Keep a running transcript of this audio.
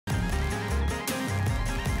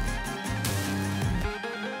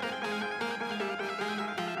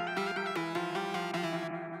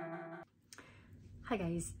Hi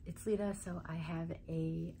guys, it's Lita. So I have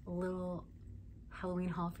a little Halloween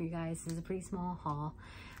haul for you guys. This is a pretty small haul,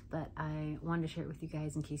 but I wanted to share it with you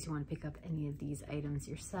guys in case you want to pick up any of these items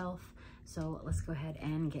yourself. So let's go ahead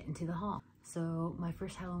and get into the haul. So my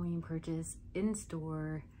first Halloween purchase in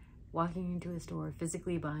store, walking into a store,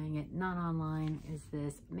 physically buying it, not online, is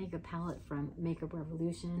this makeup palette from Makeup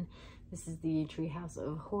Revolution. This is the Treehouse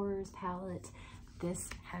of Horrors palette. This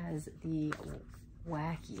has the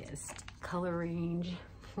wackiest color range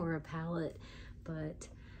for a palette, but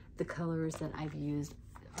the colors that I've used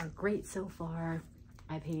are great so far.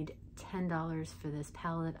 I paid $10 for this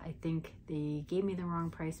palette. I think they gave me the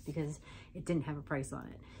wrong price because it didn't have a price on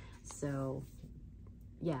it. So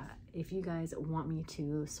yeah, if you guys want me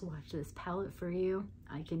to swatch this palette for you,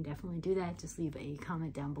 I can definitely do that. Just leave a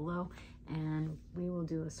comment down below and we will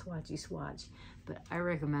do a swatchy swatch. But I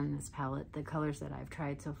recommend this palette. The colors that I've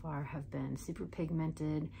tried so far have been super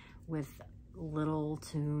pigmented with little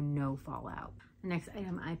to no fallout. The next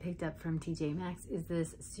item I picked up from TJ Maxx is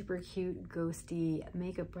this super cute ghosty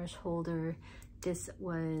makeup brush holder. This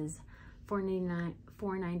was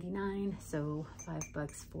 $4.99, so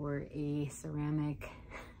 $5 for a ceramic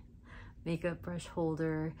makeup brush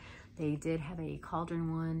holder. They did have a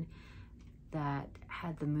cauldron one that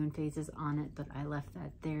had the moon phases on it, but I left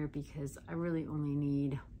that there because I really only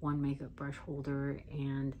need one makeup brush holder,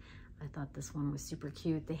 and I thought this one was super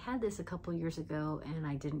cute. They had this a couple years ago and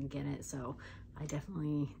I didn't get it, so I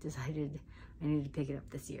definitely decided I needed to pick it up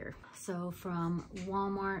this year. So from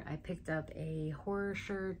Walmart, I picked up a horror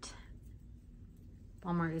shirt.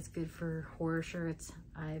 Walmart is good for horror shirts.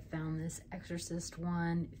 I found this Exorcist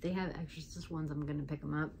one. If they have Exorcist ones, I'm gonna pick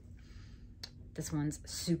them up. This one's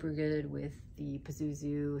super good with the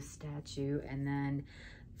Pazuzu statue and then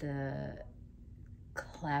the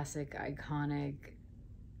classic iconic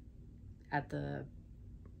at the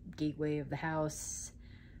gateway of the house.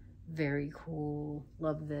 Very cool.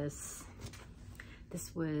 Love this.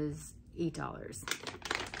 This was $8.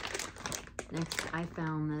 Next, I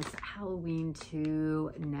found this Halloween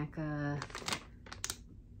 2 NECA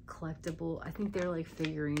collectible. I think they're like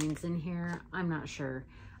figurines in here. I'm not sure.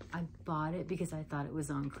 I bought it because I thought it was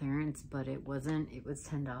on clearance, but it wasn't. It was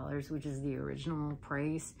 $10, which is the original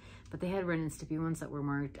price. But they had Ren and Stimpy ones that were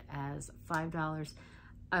marked as $5.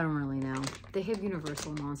 I don't really know. They have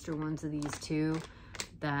Universal Monster ones of these too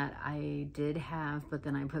that I did have, but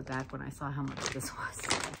then I put back when I saw how much this was.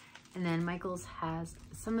 And then Michaels has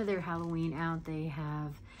some of their Halloween out. They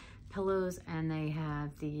have pillows and they have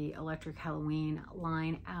the electric Halloween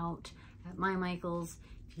line out at my Michaels.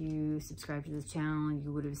 If you subscribe to this channel,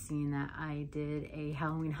 you would have seen that I did a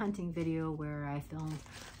Halloween hunting video where I filmed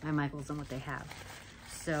my Michaels and what they have.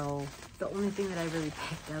 So the only thing that I really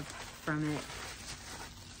picked up from it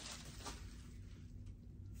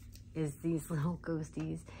is these little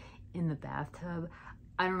ghosties in the bathtub.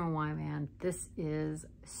 I don't know why, man. This is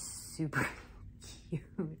super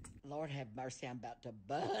cute. Lord have mercy, I'm about to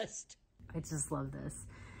bust. I just love this.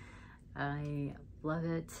 I love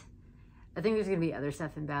it. I think there's gonna be other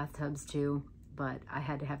stuff in bathtubs too, but I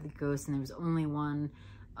had to have the ghost and there was only one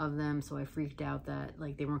of them, so I freaked out that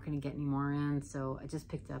like they weren't gonna get any more in, so I just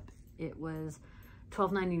picked up. It was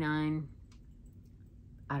 $12.99.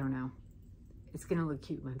 I don't know. It's gonna look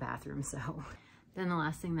cute in my bathroom, so. Then the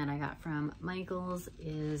last thing that I got from Michaels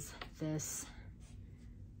is this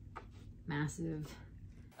massive,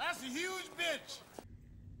 that's a huge bitch,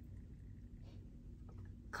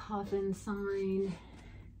 coffin sign.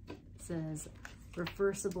 It says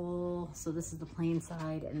reversible, so this is the plain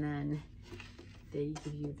side, and then they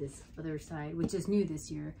give you this other side, which is new this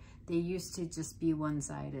year. They used to just be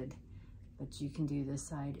one-sided, but you can do this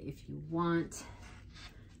side if you want.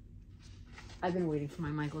 I've been waiting for my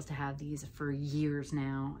Michaels to have these for years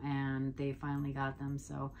now, and they finally got them,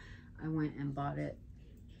 so I went and bought it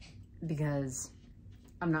because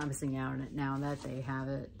I'm not missing out on it now that they have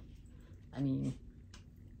it. I mean,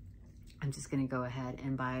 I'm just gonna go ahead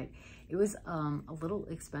and buy it. It was a little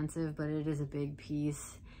expensive, but it is a big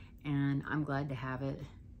piece, and I'm glad to have it.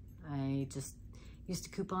 I just used a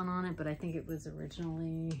coupon on it, but I think it was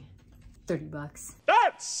originally 30 bucks.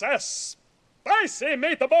 that's a spicy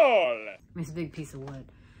meatball. It's a big piece of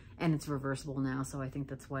wood, and it's reversible now, so I think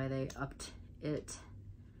that's why they upped it.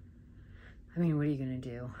 I mean, what are you gonna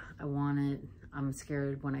do? I want it. I'm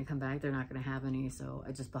scared when I come back they're not gonna have any, so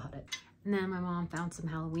I just bought it. And then my mom found some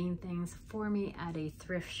Halloween things for me at a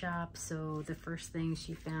thrift shop. So the first thing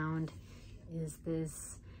she found is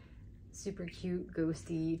this super cute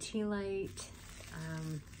ghosty tea light.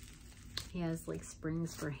 He has like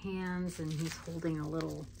springs for hands, and he's holding a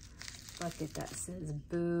little bucket that says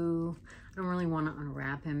boo. I don't really want to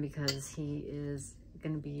unwrap him because he is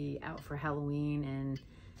gonna be out for Halloween and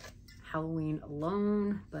Halloween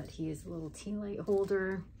alone, but he is a little tea light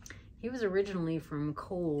holder. He was originally from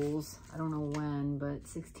Kohl's, I don't know when, but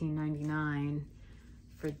 $16.99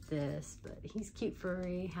 for this, but he's cute for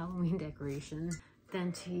a Halloween decoration.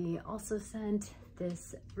 Then she also sent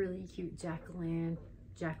this really cute jack-o'-lantern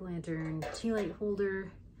tea light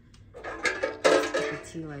holder. Put the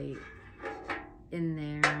tea light in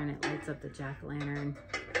there and it lights up the jack-o'-lantern.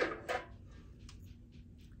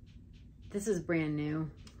 This is brand new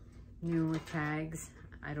with tags.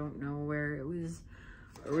 I don't know where it was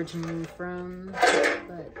originally from,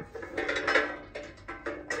 but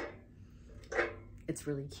it's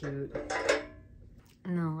really cute.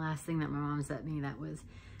 And then the last thing that my mom sent me that was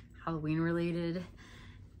Halloween related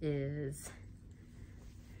is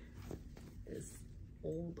this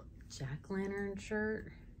old jack-o'-lantern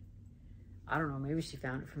shirt. I don't know, maybe she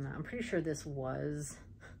found it from that. I'm pretty sure this was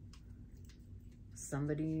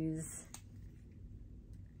somebody's.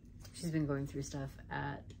 She's been going through stuff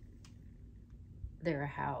at their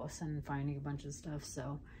house and finding a bunch of stuff,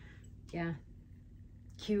 so yeah,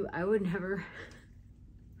 cute. I would never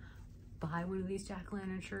buy one of these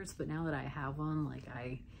jack-o'-lantern shirts, but now that I have one, like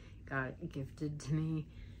I got it gifted to me,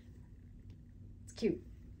 it's cute.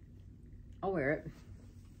 I'll wear it.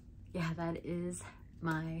 Yeah, that is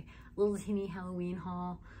my little teeny Halloween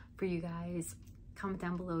haul for you guys. Comment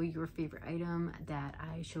down below your favorite item that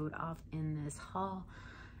I showed off in this haul.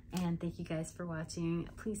 And thank you guys for watching.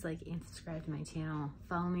 Please like and subscribe to my channel.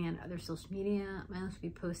 Follow me on other social media. My links will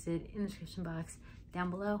be posted in the description box down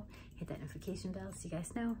below. Hit that notification bell so you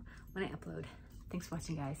guys know when I upload. Thanks for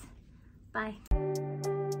watching, guys. Bye.